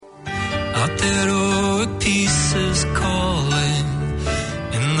out there o'er pieces calling,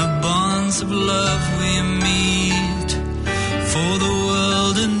 in the bonds of love we meet, for the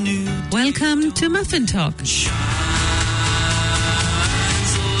world anew. Welcome to Muffin Talk. Kia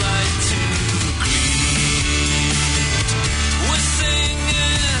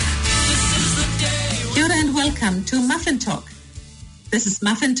ora and welcome to Muffin Talk. This is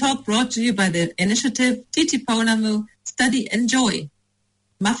Muffin Talk, brought to you by the initiative Titi Pounamu Study and Joy.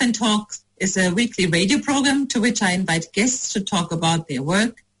 Muffin Talk is a weekly radio program to which I invite guests to talk about their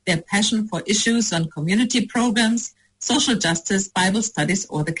work, their passion for issues on community programs, social justice, Bible studies,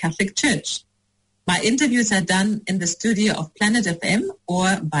 or the Catholic Church. My interviews are done in the studio of Planet FM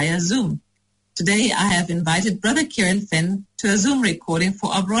or via Zoom. Today I have invited Brother Kieran Fenn to a Zoom recording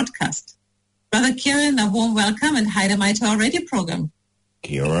for our broadcast. Brother Kieran, a warm welcome and haere mai to our radio program.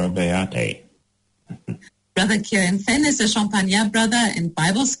 Kia ora beate. Brother Kieran Fenn is a Champagnat brother and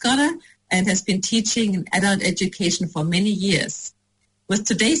Bible scholar and has been teaching in adult education for many years. With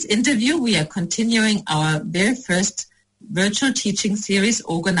today's interview, we are continuing our very first virtual teaching series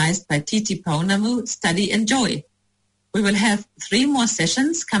organized by Titi Pounamu Study and Joy. We will have 3 more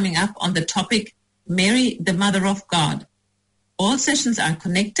sessions coming up on the topic Mary, the Mother of God. All sessions are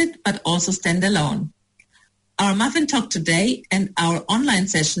connected but also stand alone. Our Muffin Talk today and our online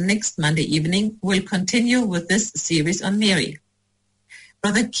session next Monday evening will continue with this series on Mary.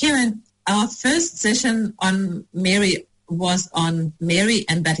 Brother Kieran, our first session on Mary was on Mary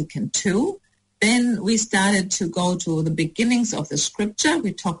and Vatican II. Then we started to go to the beginnings of the scripture.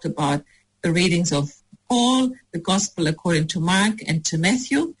 We talked about the readings of Paul, the Gospel according to Mark and to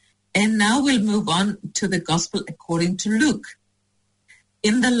Matthew. And now we'll move on to the Gospel according to Luke.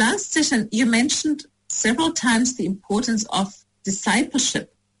 In the last session, you mentioned several times the importance of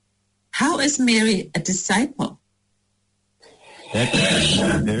discipleship. How is Mary a disciple? That's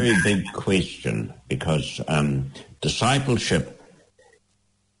a very big question, because discipleship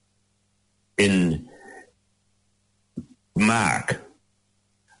in Mark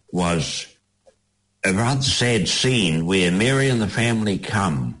was a rather sad scene where Mary and the family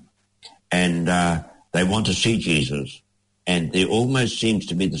come and they want to see Jesus, and there almost seems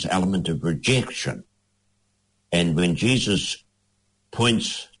to be this element of rejection. And when Jesus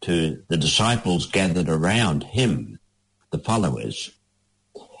points to the disciples gathered around him, the followers,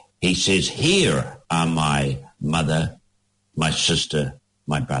 he says, "Here are my mother, my sister,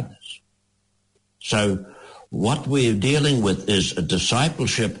 my brothers." So what we're dealing with is a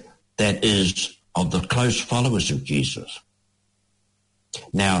discipleship that is of the close followers of Jesus.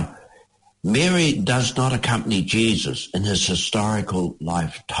 Now, Mary does not accompany Jesus in his historical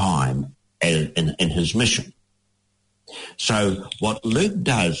lifetime in his mission. So what Luke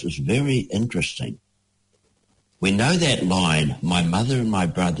does is very interesting. We know that line, "My mother and my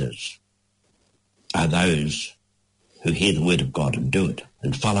brothers are those who hear the word of God and do it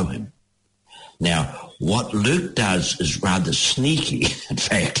and follow him." Now, what Luke does is rather sneaky, in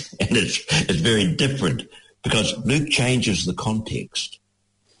fact, and it's very different, because Luke changes the context.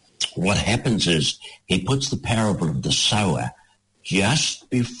 What happens is he puts the parable of the sower just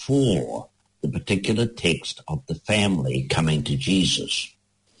before the particular text of the family coming to Jesus.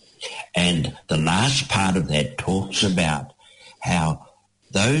 And the last part of that talks about how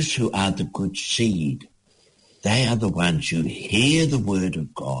those who are the good seed, they are the ones who hear the word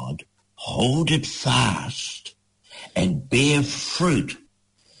of God, hold it fast, and bear fruit,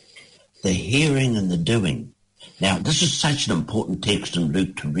 the hearing and the doing. Now, this is such an important text in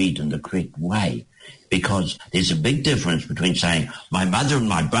Luke to read in the correct way, because there's a big difference between saying, "My mother and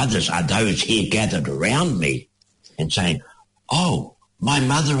my brothers are those here gathered around me," and saying, "Oh, my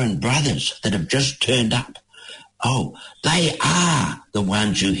mother and brothers that have just turned up, oh, they are the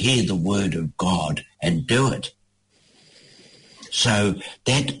ones who hear the word of God and do it." So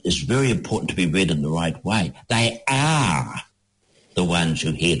that is very important to be read in the right way. They are the ones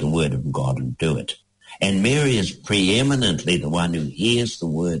who hear the word of God and do it. And Mary is preeminently the one who hears the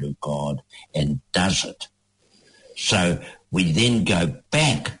word of God and does it. So we then go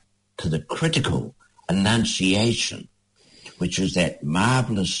back to the critical annunciation, which is that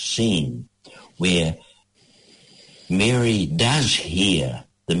marvelous scene where Mary does hear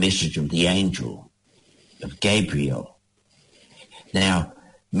the message of the angel, of Gabriel. Now,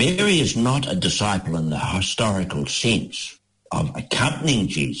 Mary is not a disciple in the historical sense of accompanying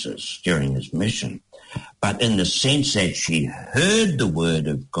Jesus during his mission, but in the sense that she heard the word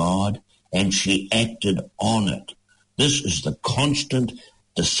of God and she acted on it. This is the constant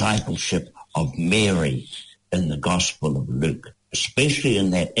discipleship of Mary in the Gospel of Luke, especially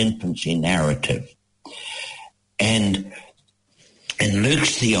in that infancy narrative. And in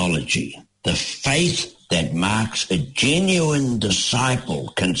Luke's theology, The faith that marks a genuine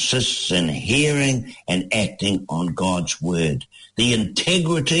disciple consists in hearing and acting on God's word. The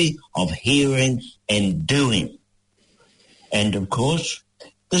integrity of hearing and doing. And of course,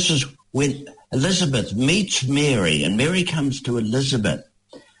 this is when Elizabeth meets Mary, and Mary comes to Elizabeth.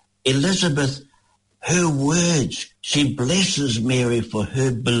 Elizabeth, her words, she blesses Mary for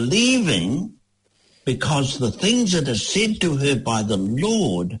her believing, because the things that are said to her by the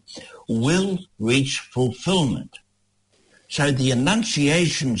Lord will reach fulfillment. So the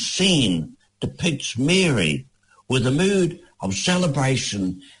Annunciation scene depicts Mary with a mood of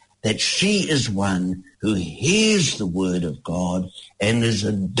celebration that she is one who hears the word of God and is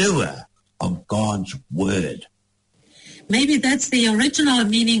a doer of God's word. Maybe that's the original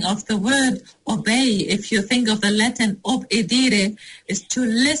meaning of the word obey. If you think of the Latin obedire, is to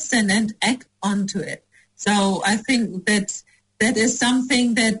listen and act onto it. So I think that is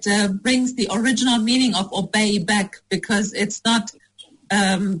something that brings the original meaning of obey back, because it's not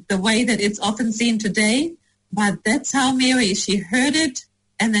the way that it's often seen today, but that's how Mary, she heard it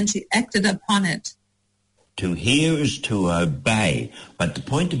and then she acted upon it. To hear is to obey. But the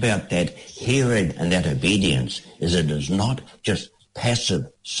point about that hearing and that obedience is it is not just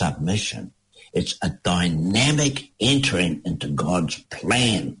passive submission. It's a dynamic entering into God's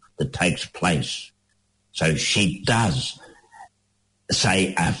plan that takes place. So she does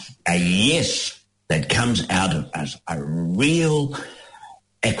say a yes that comes out of us, a real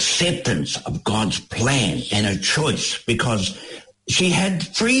acceptance of God's plan and a choice, because she had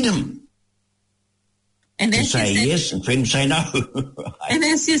freedom. And to say yes and freedom to say no. And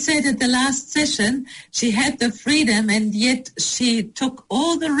as you said at the last session, she had the freedom, and yet she took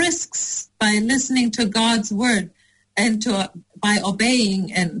all the risks by listening to God's word and by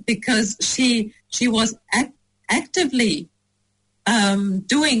obeying, and because she was actively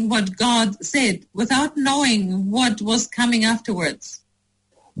doing what God said without knowing what was coming afterwards.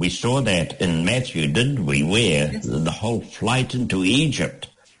 We saw that in Matthew, didn't we, where the whole flight into Egypt.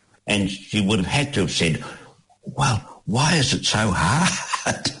 And she would have had to have said, well, why is it so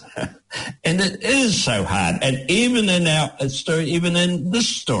hard? And it is so hard. And even in our story, even in this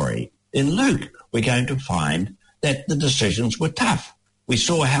story, in Luke, we're going to find that the decisions were tough. We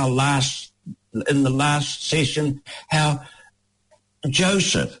saw how in the last session, how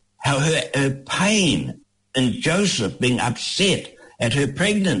Joseph, how her pain and Joseph being upset at her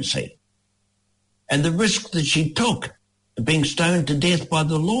pregnancy and the risk that she took, being stoned to death by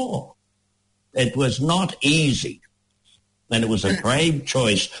the law. It was not easy. And it was a brave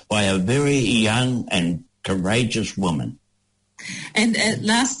choice by a very young and courageous woman. And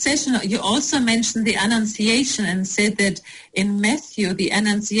last session, you also mentioned the Annunciation and said that in Matthew, the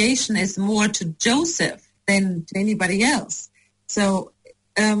Annunciation is more to Joseph than to anybody else. So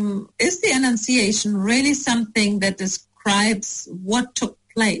is the Annunciation really something that describes what took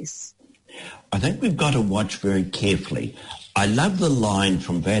place? I think we've got to watch very carefully. I love the line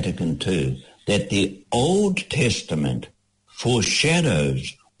from Vatican II that the Old Testament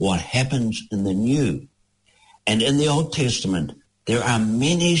foreshadows what happens in the New. And in the Old Testament, there are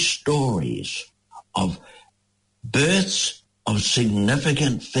many stories of births of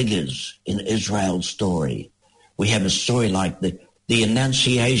significant figures in Israel's story. We have a story like the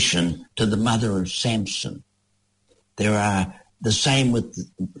Annunciation to the mother of Samson. There are the same with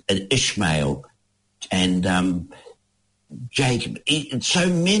Ishmael and Jacob. So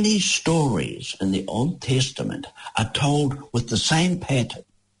many stories in the Old Testament are told with the same pattern.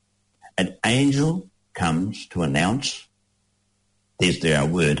 An angel comes to announce, there's our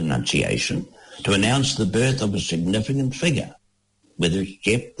word, Annunciation, to announce the birth of a significant figure, whether it's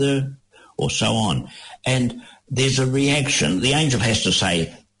Jephthah or so on. And there's a reaction. The angel has to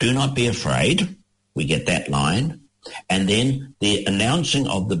say, do not be afraid. We get that line. And then the announcing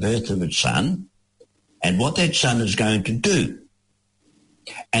of the birth of its son and what that son is going to do.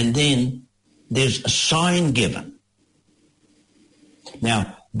 And then there's a sign given.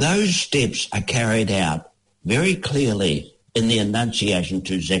 Now, those steps are carried out very clearly in the Annunciation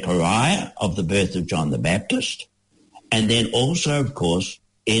to Zechariah of the birth of John the Baptist, and then also, of course,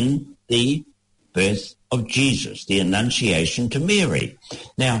 in the birth of Jesus, the Annunciation to Mary.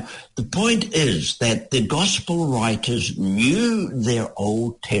 Now, the point is that the Gospel writers knew their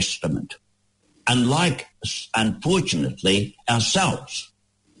Old Testament, unlike, unfortunately, ourselves.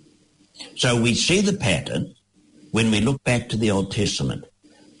 So we see the pattern when we look back to the Old Testament,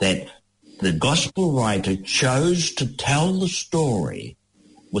 that the Gospel writer chose to tell the story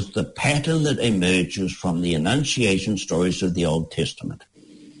with the pattern that emerges from the Annunciation stories of the Old Testament.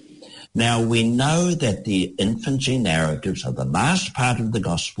 Now, we know that the infancy narratives are the last part of the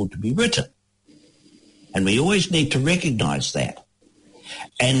Gospel to be written. And we always need to recognize that.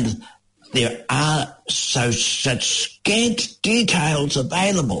 And there are such scant details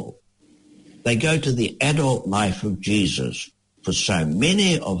available. They go to the adult life of Jesus for so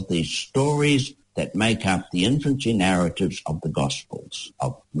many of these stories that make up the infancy narratives of the Gospels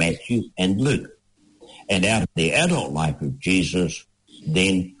of Matthew and Luke. And out of the adult life of Jesus,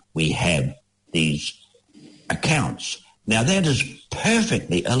 then we have these accounts. Now that is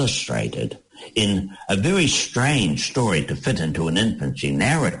perfectly illustrated in a very strange story to fit into an infancy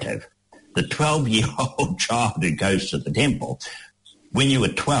narrative. The 12-year-old child who goes to the temple. When you were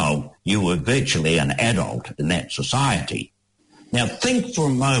 12, you were virtually an adult in that society. Now think for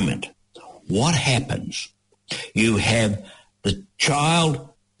a moment, what happens? You have the child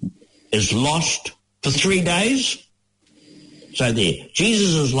is lost for 3 days. So there,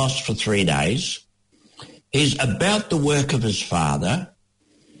 Jesus is lost for 3 days. He's about the work of his Father.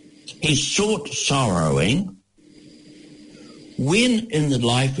 He's short sorrowing. When in the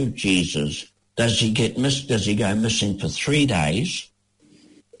life of Jesus does he go missing for 3 days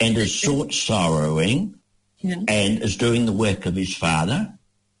and is short sorrowing and is doing the work of his Father?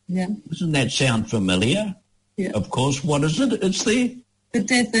 Yeah. Doesn't that sound familiar? Yeah. Of course, what is it? It's the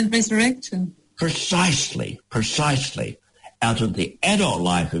death and resurrection. Precisely. Out of the adult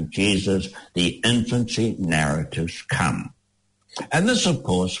life of Jesus, the infancy narratives come. And this, of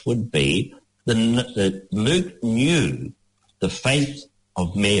course, would be that Luke knew the faith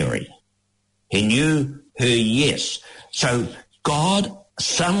of Mary. He knew her yes. So God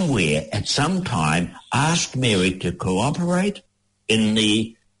somewhere at some time asked Mary to cooperate in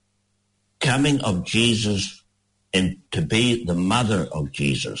the coming of Jesus and to be the mother of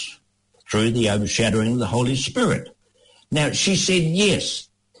Jesus through the overshadowing of the Holy Spirit. Now, she said yes.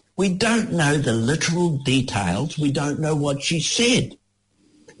 We don't know the literal details. We don't know what she said.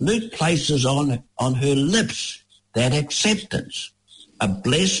 Luke places on her lips that acceptance, a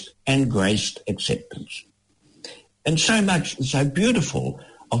blessed and graced acceptance. And so much, so beautiful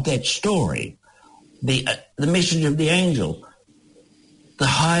of that story, the message of the angel, the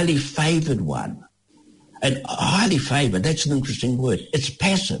highly favored one. And highly favored, that's an interesting word. It's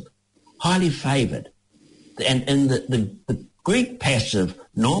passive, highly favored. And the Greek passive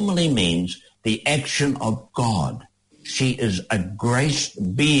normally means the action of God. She is a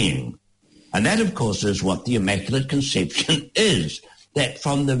graced being. And that, of course, is what the Immaculate Conception is, that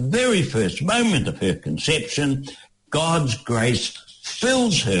from the very first moment of her conception, God's grace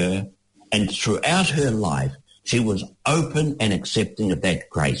fills her, and throughout her life, she was open and accepting of that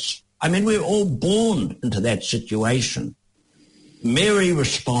grace. I mean, we're all born into that situation. Mary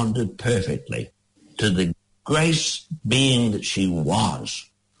responded perfectly to the grace being that she was.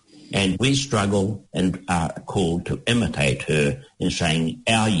 And we struggle and are called to imitate her in saying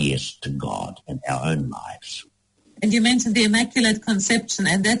our yes to God and our own lives. And you mentioned the Immaculate Conception,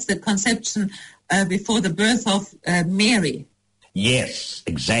 and that's the conception before the birth of Mary. Yes,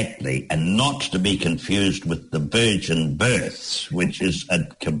 exactly, and not to be confused with the virgin births, which is a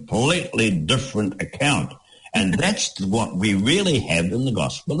completely different account. And that's what we really have in the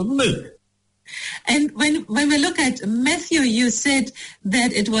Gospel of Luke. And when we look at Matthew, you said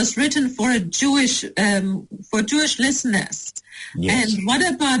that it was written for Jewish listeners. Yes. And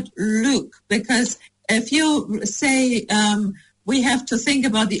what about Luke? Because if you say we have to think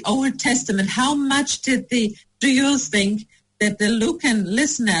about the Old Testament, how much do you think that the Lucan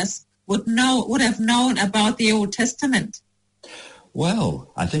listeners would have known about the Old Testament?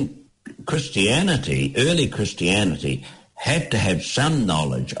 Well, I think early Christianity, had to have some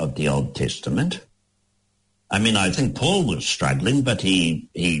knowledge of the Old Testament. I mean, I think Paul was struggling, but he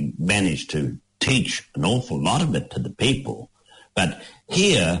managed to teach an awful lot of it to the people. But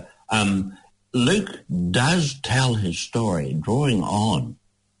here, Luke does tell his story, drawing on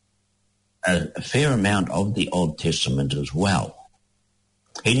a fair amount of the Old Testament as well.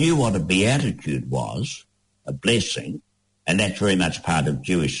 He knew what a beatitude was, a blessing, and that's very much part of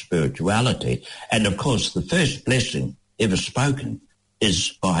Jewish spirituality. And, of course, the first blessing ever spoken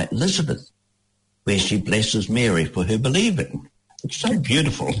is by Elizabeth, where she blesses Mary for her believing. It's so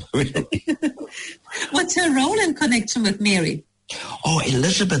beautiful, really. What's her role in connection with Mary? Oh,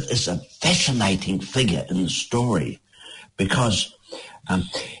 Elizabeth is a fascinating figure in the story because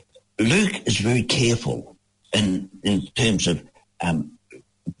Luke is very careful in terms of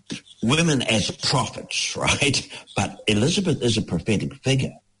women as prophets, right? But Elizabeth is a prophetic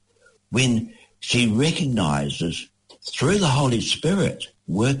figure when she recognizes through the Holy Spirit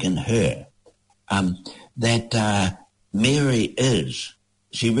work in her that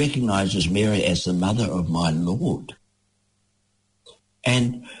she recognizes Mary as the mother of my Lord.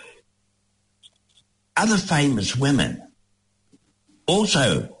 And other famous women,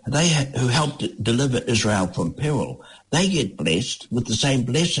 also who helped deliver Israel from peril, they get blessed with the same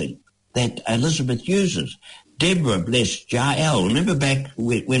blessing that Elizabeth uses. Deborah blessed Jael. Remember back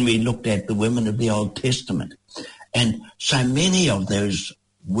when we looked at the women of the Old Testament? And so many of those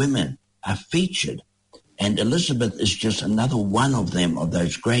women are featured. And Elizabeth is just another one of them, of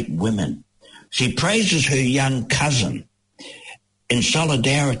those great women. She praises her young cousin in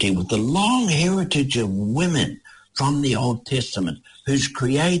solidarity with the long heritage of women from the Old Testament whose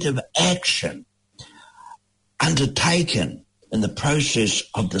creative action undertaken in the process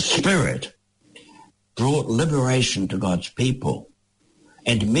of the Spirit brought liberation to God's people.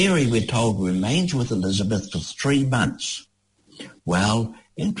 And Mary, we're told, remains with Elizabeth for 3 months. Well,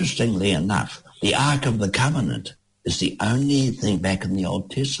 interestingly enough, the Ark of the Covenant is the only thing back in the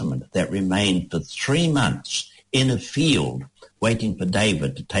Old Testament that remained for 3 months in a field waiting for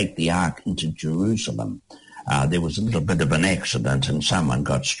David to take the Ark into Jerusalem. There was a little bit of an accident and someone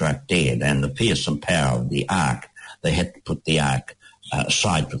got struck dead, and the fearsome power of the Ark, they had to put the Ark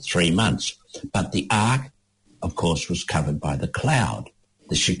aside for 3 months. But the Ark, of course, was covered by the cloud,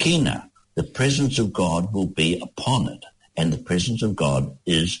 the Shekinah. The presence of God will be upon it. And the presence of God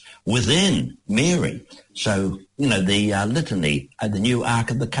is within Mary. So, the litany, the new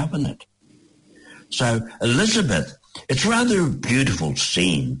Ark of the Covenant. So Elizabeth, it's rather a beautiful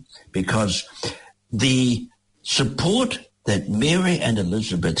scene because the support that Mary and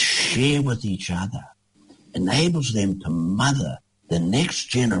Elizabeth share with each other enables them to mother the next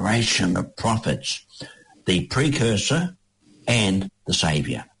generation of prophets, the precursor and the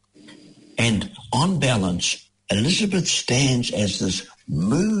Saviour. And on balance, Elizabeth stands as this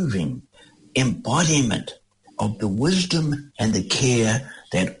moving embodiment of the wisdom and the care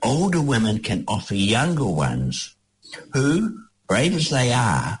that older women can offer younger ones who, brave as they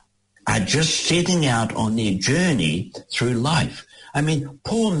are just setting out on their journey through life. I mean,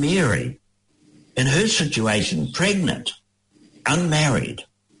 poor Mary, in her situation, pregnant, unmarried,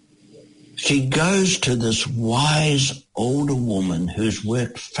 she goes to this wise older woman who's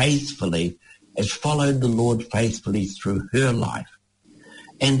worked faithfully, has followed the Lord faithfully through her life.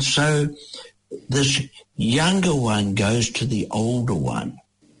 And so this younger one goes to the older one.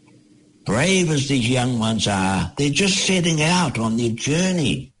 Brave as these young ones are, they're just setting out on their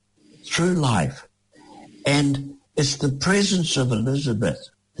journey through life. And it's the presence of Elizabeth,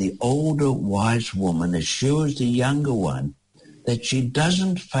 the older wise woman, assures the younger one that she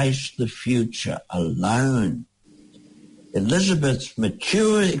doesn't face the future alone. Elizabeth's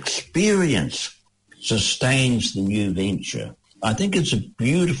mature experience sustains the new venture. I think it's a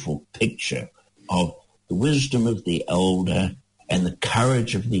beautiful picture of the wisdom of the elder and the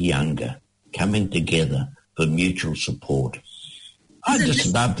courage of the younger coming together for mutual support. I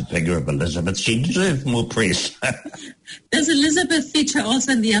just love the figure of Elizabeth. She deserves more press. Does Elizabeth feature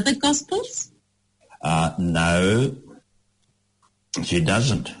also in the other Gospels? No, she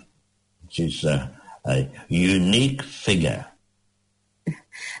doesn't. She's a unique figure.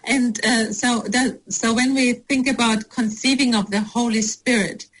 And so when we think about conceiving of the Holy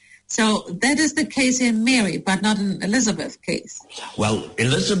Spirit, so that is the case in Mary, but not in Elizabeth's case. Well,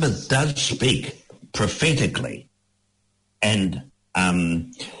 Elizabeth does speak prophetically, and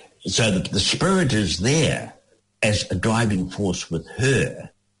so the Spirit is there as a driving force with her.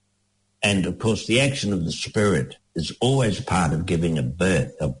 And, of course, the action of the Spirit is always part of giving a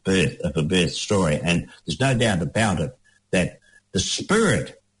birth story. And there's no doubt about it that the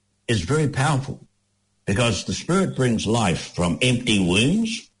Spirit is very powerful because the Spirit brings life from empty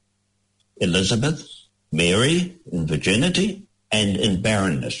wombs, Elizabeth, Mary in virginity, and in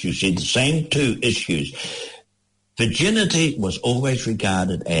barrenness. You see the same two issues. Virginity was always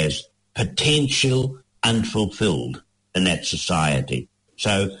regarded as potential unfulfilled in that society.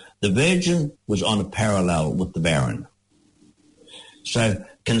 So the virgin was on a parallel with the barren. So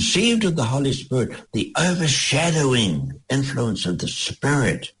conceived of the Holy Spirit, the overshadowing influence of the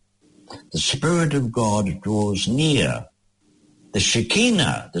Spirit of God draws near. The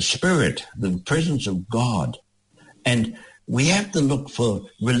Shekinah, the Spirit, the presence of God. And we have to look for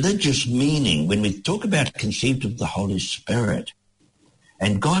religious meaning when we talk about conceived of the Holy Spirit.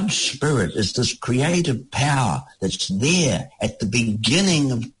 And God's Spirit is this creative power that's there at the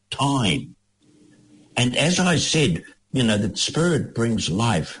beginning of time. And as I said, the Spirit brings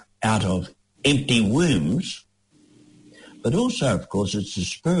life out of empty wombs, but also, of course, it's the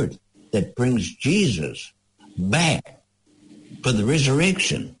Spirit that brings Jesus back for the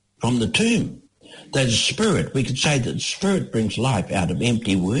resurrection from the tomb. That Spirit, we could say that the Spirit brings life out of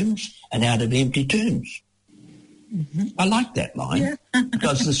empty wombs and out of empty tombs. Mm-hmm. I like that line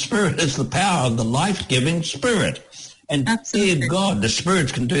because the Spirit is the power of the life-giving Spirit. And Absolutely. dear God, the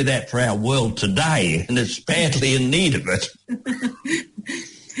Spirit can do that for our world today, and it's badly in need of it.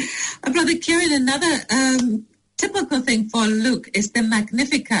 Brother Kieran, another typical thing for Luke is the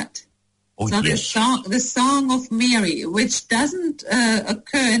Magnificat. Oh, so yes. the song of Mary, which doesn't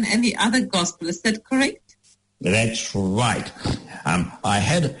occur in any other gospel. Is that correct? That's right.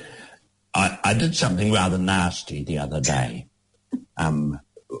 I did something rather nasty the other day.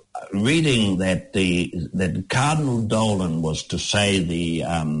 Reading that Cardinal Dolan was to say the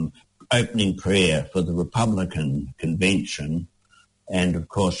opening prayer for the Republican convention, and of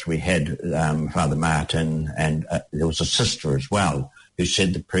course we had Father Martin, and there was a sister as well who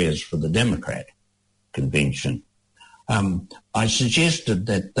said the prayers for the Democrat convention. I suggested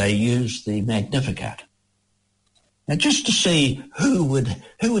that they use the Magnificat. Now, just to see who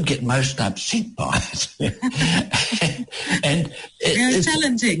would get most upset by it. and Very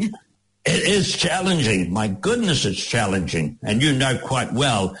challenging. It is challenging. My goodness, it's challenging. And you know quite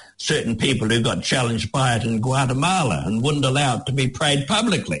well certain people who got challenged by it in Guatemala and wouldn't allow it to be prayed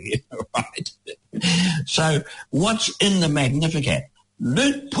publicly, right? So what's in the Magnificat?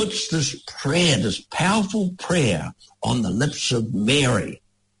 Luke puts this prayer, this powerful prayer, on the lips of Mary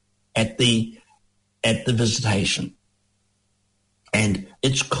at the visitation. And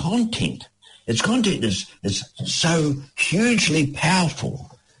its content is so hugely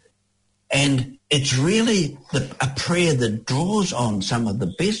powerful. And it's really a prayer that draws on some of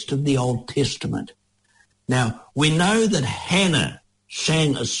the best of the Old Testament. Now, we know that Hannah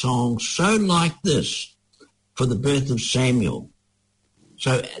sang a song so like this for the birth of Samuel.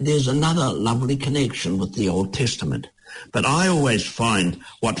 So there's another lovely connection with the Old Testament. But I always find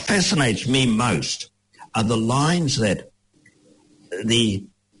what fascinates me most are the lines that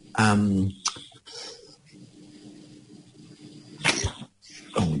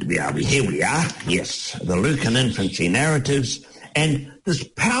here we are, yes, the Lucan infancy narratives, and this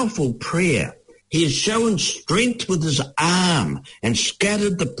powerful prayer. He has shown strength with his arm and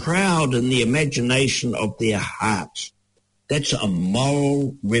scattered the proud in the imagination of their hearts. That's a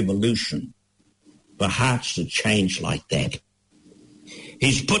moral revolution for hearts to change like that.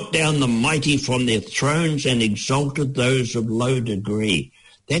 He's put down the mighty from their thrones and exalted those of low degree.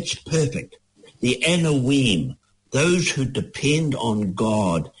 That's perfect. The Anoim, those who depend on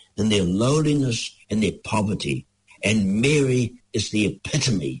God in their lowliness and their poverty. And Mary is the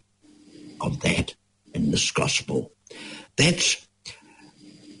epitome of that in this gospel. That's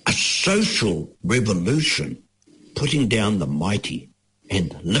a social revolution, putting down the mighty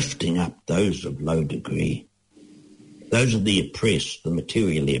and lifting up those of low degree. Those are the oppressed, the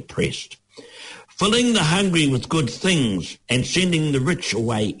materially oppressed. Filling the hungry with good things and sending the rich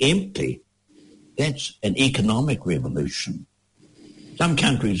away empty. That's an economic revolution. Some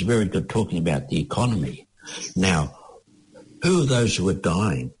countries are very good talking about the economy. Now, who are those who are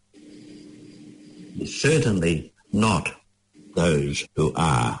dying? It's certainly not those who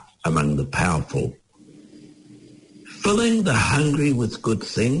are among the powerful. Filling the hungry with good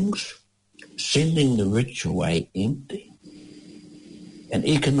things, sending the rich away empty. An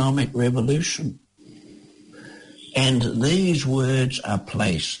economic revolution. And these words are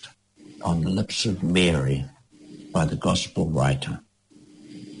placed on the lips of Mary by the gospel writer.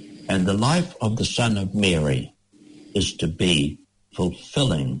 And the life of the Son of Mary is to be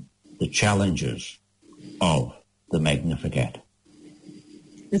fulfilling the challenges of the Magnificat.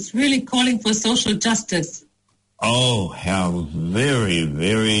 It's really calling for social justice. Oh, how very,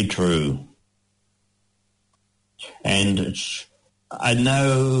 very true. And I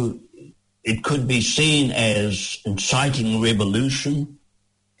know it could be seen as inciting revolution,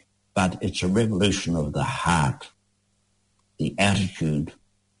 but it's a revolution of the heart, the attitude,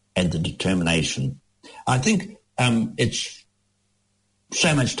 and the determination. I think it's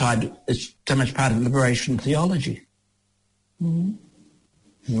so much part of liberation theology.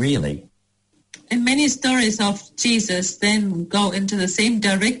 Mm-hmm. Really. And many stories of Jesus then go into the same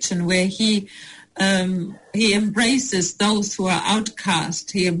direction, where he embraces those who are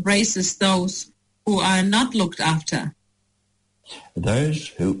outcast. He embraces those who are not looked after. Those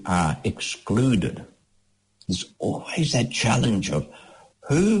who are excluded. There's always that challenge of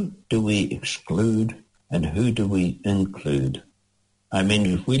who do we exclude and who do we include? I mean,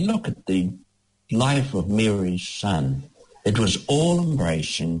 if we look at the life of Mary's son, it was all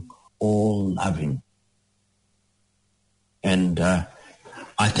embracing, all loving. And I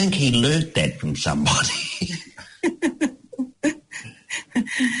think he learned that from somebody.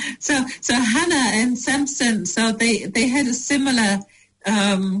 So Hannah and Samson, so they had a similar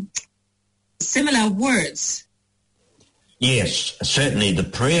words Yes, certainly the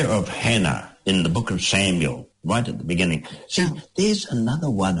prayer of Hannah in the book of Samuel, right at the beginning. See, there's another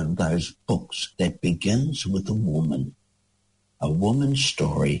one of those books that begins with a woman. A woman's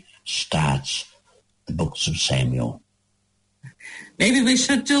story starts the books of Samuel. Maybe we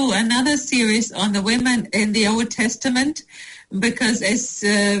should do another series on the women in the Old Testament, because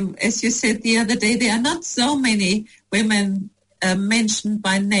as you said the other day, there are not so many women mentioned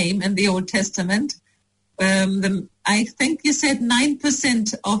by name in the Old Testament. I think you said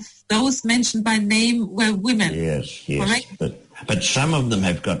 9% of those mentioned by name were women. Yes. Correct? But some of them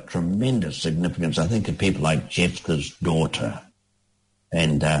have got tremendous significance. I think of people like Jephthah's daughter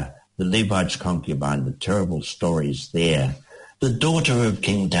and the Levite's concubine, the terrible stories there. The daughter of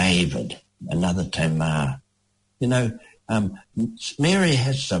King David, another Tamar. You know, Mary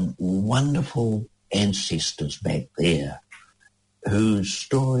has some wonderful ancestors back there whose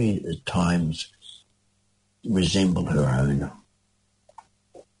story at times resemble her own.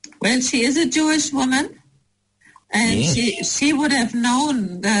 Well, she is a Jewish woman, and yes. she would have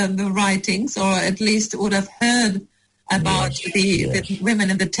known the writings, or at least would have heard about the women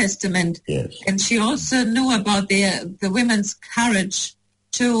in the Testament. Yes. And she also knew about the women's courage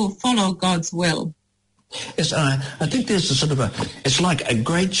to follow God's will. Yes, I think there's a sort of it's like a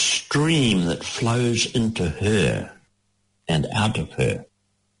great stream that flows into her and out of her.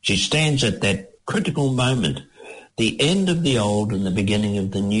 She stands at that critical moment, the end of the old and the beginning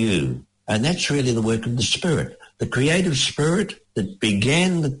of the new. And that's really the work of the Spirit, the creative Spirit that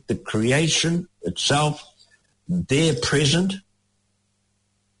began the creation itself, there present,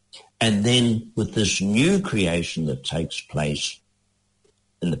 and then with this new creation that takes place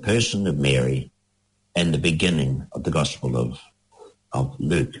in the person of Mary and the beginning of the Gospel of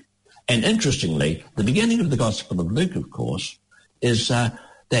Luke. And interestingly, the beginning of the Gospel of Luke, of course, is that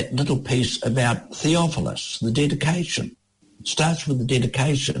little piece about Theophilus, the dedication. It starts with the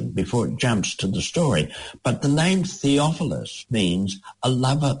dedication before it jumps to the story. But the name Theophilus means a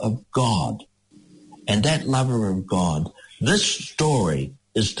lover of God. And that lover of God, this story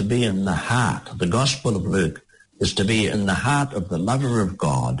is to be in the heart. The Gospel of Luke is to be in the heart of the lover of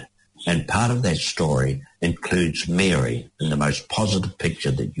God. And part of that story includes Mary in the most positive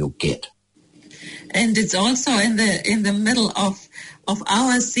picture that you'll get. And it's also in the middle of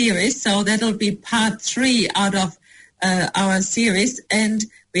our series, so that'll be part 3 out of our series. And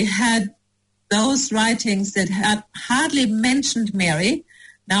we had those writings that had hardly mentioned Mary.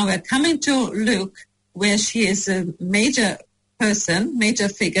 Now we're coming to Luke, where she is a major person, major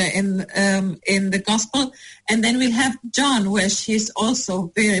figure in the gospel. And then we'll have John, where she's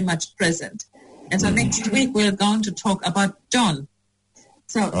also very much present. And so next week we're going to talk about John.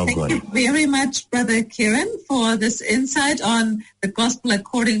 So thank you very much, Brother Kieran, for this insight on the Gospel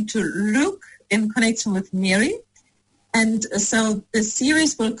according to Luke in connection with Mary. And so the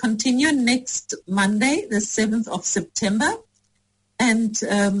series will continue next Monday, the 7th of September. And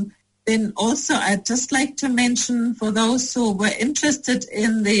then also I'd just like to mention, for those who were interested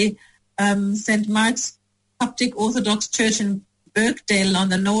in the St. Mark's Coptic Orthodox Church in Birkdale on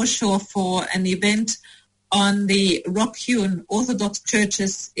the North Shore for an event on the rock-hewn Orthodox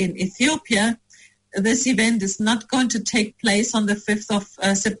churches in Ethiopia. This event is not going to take place on the 5th of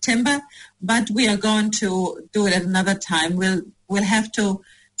September, but we are going to do it at another time. We'll have to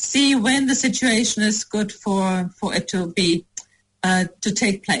see when the situation is good for it to be to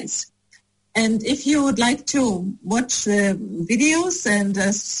take place. And if you would like to watch the videos and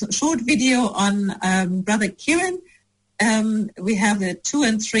a short video on Brother Kieran, we have the 2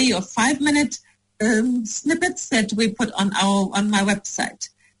 and 3 or 5 minute snippets that we put on my website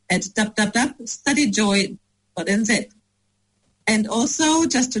at www.studyjoy.nz. And also,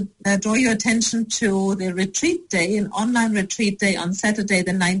 just to draw your attention to the retreat day, an online retreat day on Saturday,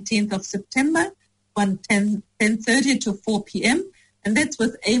 the 19th of September, from 10:30 to 4 p.m. And that's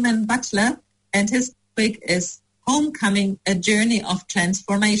with Eamon Butler, and his topic is Homecoming, a Journey of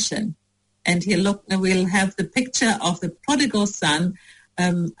Transformation. And we'll have the picture of the prodigal son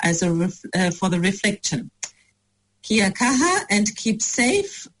for the reflection. Kia kaha, and keep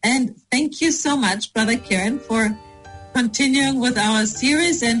safe. And thank you so much, Brother Kieran, for continuing with our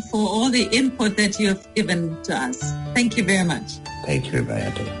series and for all the input that you have given to us. Thank you very much. Thank you,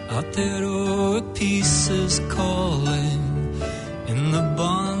 Beate. Out there, oh, peace is calling. In the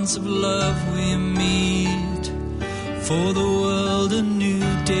bonds of love we meet. For the world, a new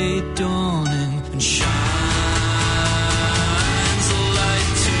day dawns.